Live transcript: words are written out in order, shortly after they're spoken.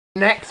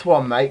Next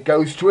one, mate,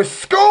 goes to a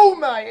school,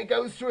 mate. It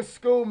goes to a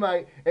school,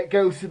 mate. It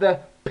goes to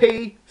the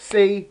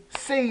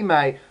PCC,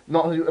 mate.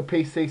 Not a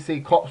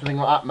PCC cops or something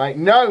like that, mate.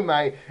 No,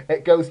 mate.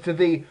 It goes to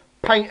the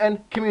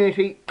Paignton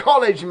Community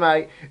College,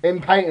 mate. In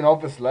Paignton,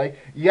 obviously.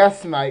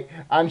 Yes, mate.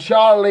 And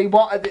Charlie,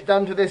 what has it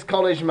done to this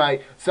college,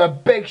 mate? So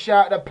big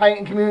shout to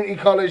Paignton Community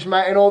College,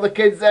 mate, and all the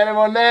kids there and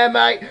everyone there,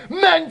 mate.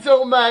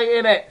 Mental, mate,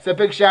 innit? So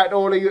big shout to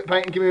all of you at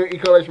Paignton Community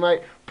College,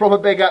 mate. Proper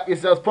big up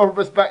yourselves, proper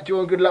respect to you,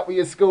 and good luck with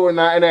your school and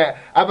that, innit?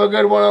 Have a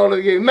good one, all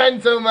of you.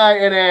 Mental,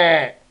 mate,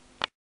 innit?